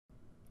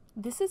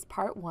This is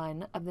part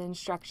 1 of the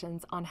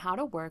instructions on how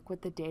to work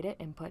with the data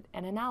input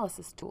and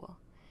analysis tool.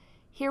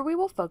 Here we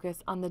will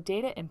focus on the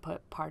data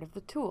input part of the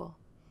tool.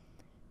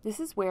 This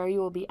is where you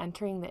will be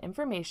entering the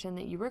information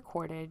that you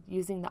recorded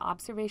using the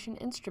observation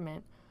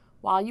instrument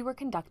while you were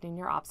conducting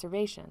your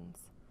observations.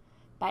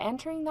 By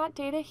entering that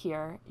data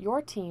here,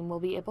 your team will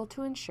be able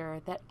to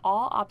ensure that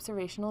all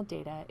observational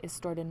data is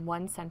stored in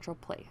one central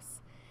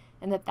place,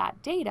 and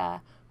that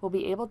data will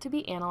be able to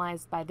be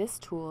analyzed by this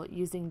tool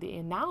using the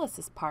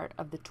analysis part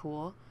of the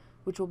tool,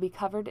 which will be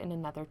covered in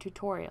another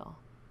tutorial.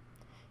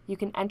 You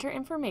can enter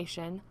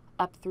information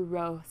up through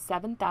row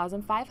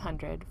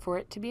 7500 for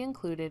it to be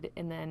included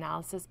in the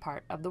analysis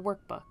part of the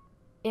workbook.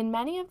 In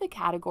many of the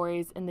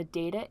categories in the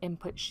data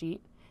input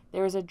sheet,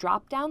 there is a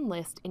drop-down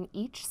list in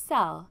each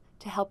cell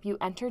to help you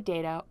enter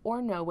data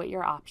or know what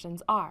your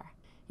options are.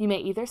 You may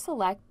either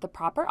select the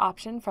proper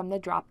option from the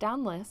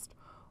drop-down list,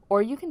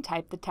 or you can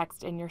type the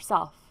text in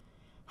yourself.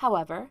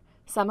 However,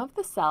 some of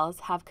the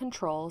cells have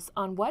controls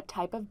on what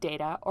type of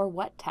data or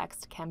what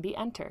text can be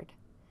entered.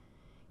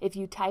 If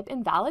you type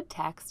invalid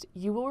text,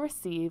 you will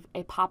receive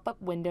a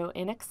pop-up window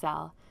in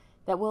Excel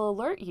that will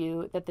alert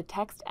you that the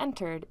text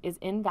entered is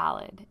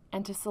invalid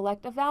and to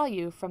select a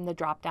value from the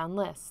drop-down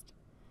list.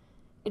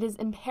 It is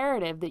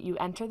imperative that you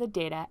enter the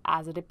data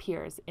as it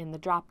appears in the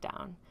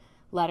drop-down,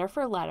 letter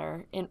for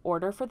letter, in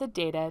order for the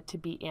data to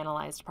be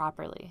analyzed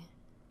properly.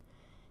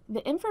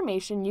 The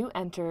information you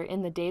enter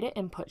in the data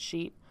input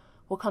sheet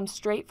will come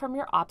straight from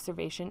your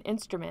observation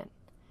instrument.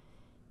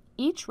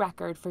 Each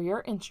record for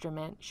your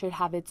instrument should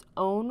have its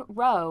own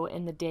row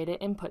in the data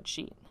input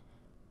sheet.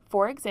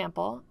 For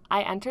example,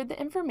 I entered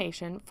the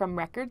information from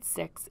record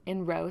 6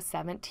 in row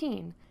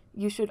 17.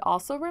 You should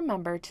also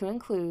remember to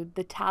include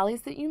the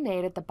tallies that you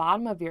made at the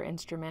bottom of your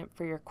instrument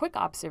for your quick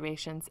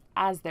observations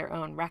as their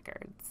own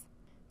records.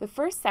 The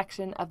first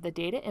section of the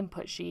data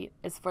input sheet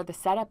is for the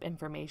setup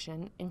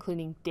information,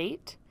 including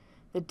date,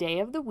 the day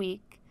of the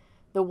week,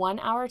 the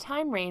 1-hour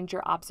time range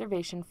your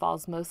observation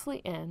falls mostly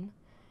in,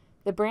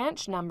 the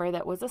branch number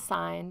that was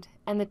assigned,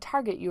 and the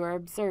target you are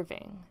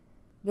observing.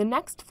 The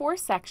next 4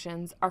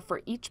 sections are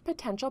for each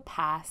potential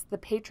pass the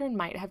patron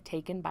might have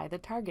taken by the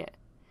target.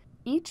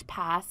 Each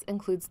pass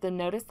includes the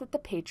notice that the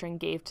patron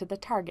gave to the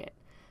target,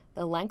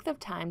 the length of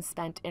time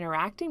spent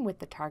interacting with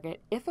the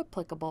target if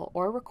applicable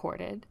or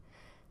recorded,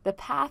 the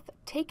path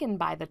taken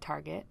by the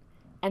target,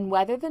 and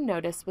whether the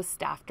notice was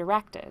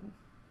staff-directed.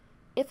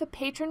 If a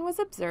patron was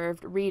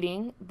observed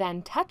reading,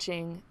 then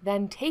touching,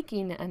 then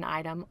taking an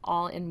item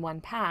all in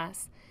one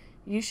pass,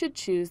 you should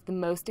choose the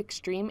most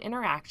extreme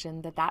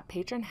interaction that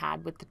patron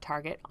had with the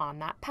target on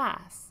that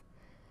pass.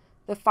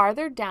 The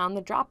farther down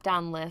the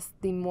drop-down list,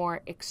 the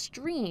more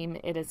extreme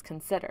it is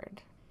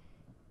considered.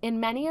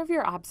 In many of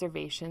your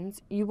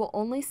observations, you will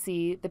only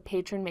see the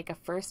patron make a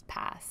first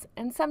pass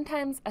and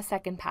sometimes a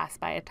second pass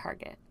by a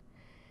target.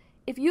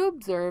 If you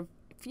observe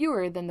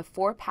fewer than the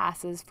 4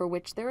 passes for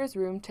which there is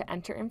room to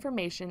enter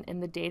information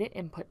in the data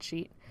input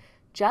sheet,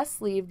 just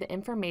leave the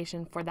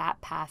information for that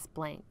pass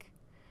blank.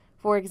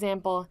 For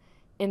example,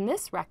 in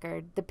this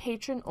record, the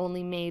patron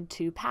only made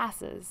 2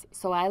 passes,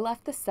 so I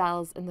left the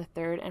cells in the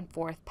 3rd and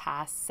 4th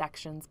pass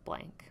sections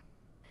blank.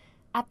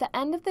 At the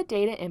end of the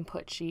data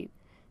input sheet,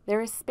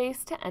 there is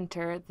space to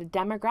enter the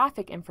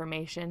demographic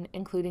information,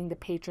 including the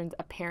patron's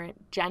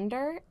apparent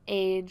gender,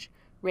 age,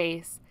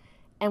 race,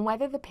 and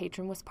whether the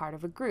patron was part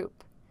of a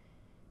group.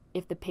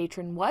 If the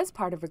patron was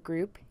part of a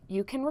group,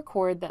 you can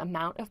record the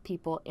amount of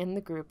people in the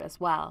group as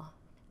well.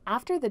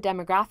 After the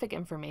demographic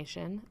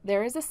information,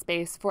 there is a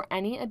space for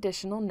any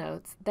additional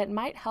notes that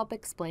might help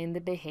explain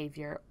the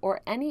behavior or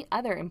any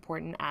other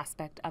important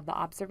aspect of the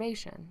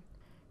observation.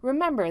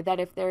 Remember that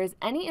if there is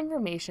any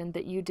information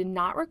that you did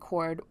not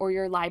record or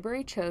your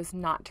library chose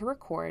not to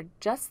record,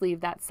 just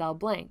leave that cell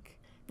blank.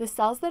 The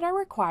cells that are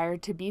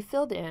required to be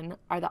filled in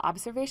are the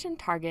observation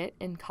target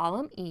in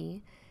column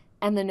E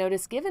and the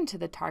notice given to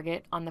the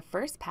target on the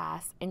first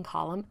pass in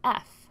column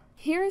F.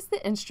 Here is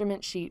the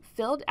instrument sheet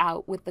filled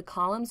out with the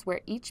columns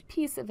where each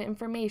piece of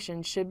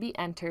information should be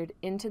entered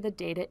into the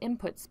data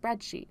input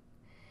spreadsheet.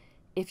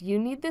 If you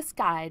need this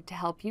guide to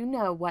help you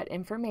know what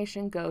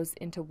information goes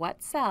into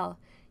what cell,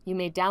 you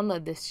may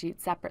download this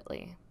sheet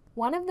separately.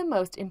 One of the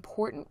most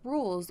important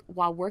rules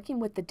while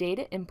working with the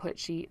data input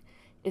sheet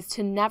is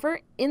to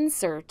never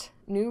insert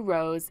new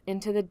rows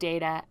into the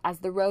data, as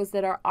the rows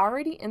that are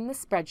already in the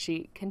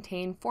spreadsheet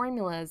contain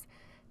formulas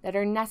that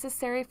are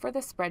necessary for the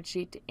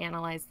spreadsheet to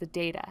analyze the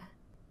data.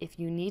 If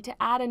you need to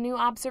add a new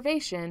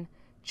observation,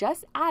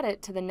 just add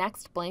it to the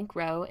next blank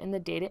row in the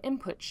data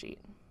input sheet.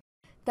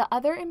 The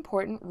other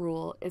important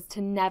rule is to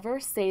never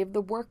save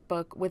the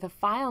workbook with a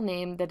file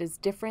name that is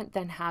different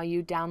than how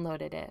you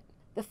downloaded it.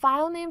 The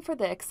file name for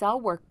the Excel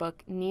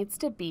workbook needs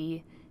to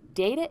be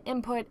data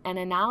input and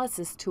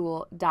analysis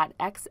tool.xlsx,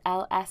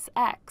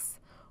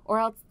 or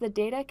else the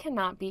data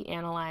cannot be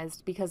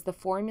analyzed because the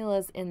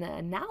formulas in the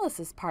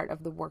analysis part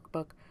of the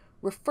workbook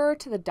refer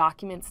to the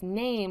document's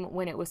name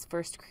when it was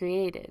first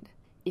created.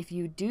 If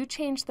you do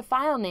change the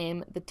file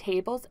name, the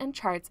tables and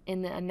charts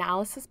in the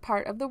analysis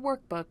part of the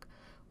workbook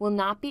will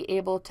not be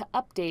able to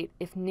update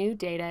if new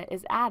data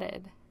is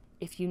added.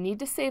 If you need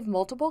to save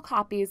multiple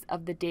copies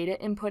of the Data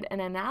Input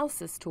and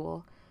Analysis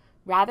tool,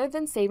 rather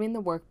than saving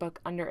the workbook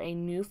under a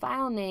new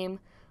file name,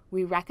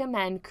 we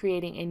recommend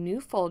creating a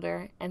new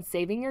folder and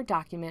saving your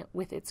document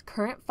with its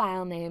current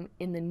file name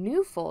in the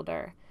new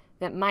folder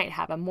that might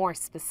have a more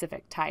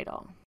specific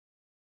title.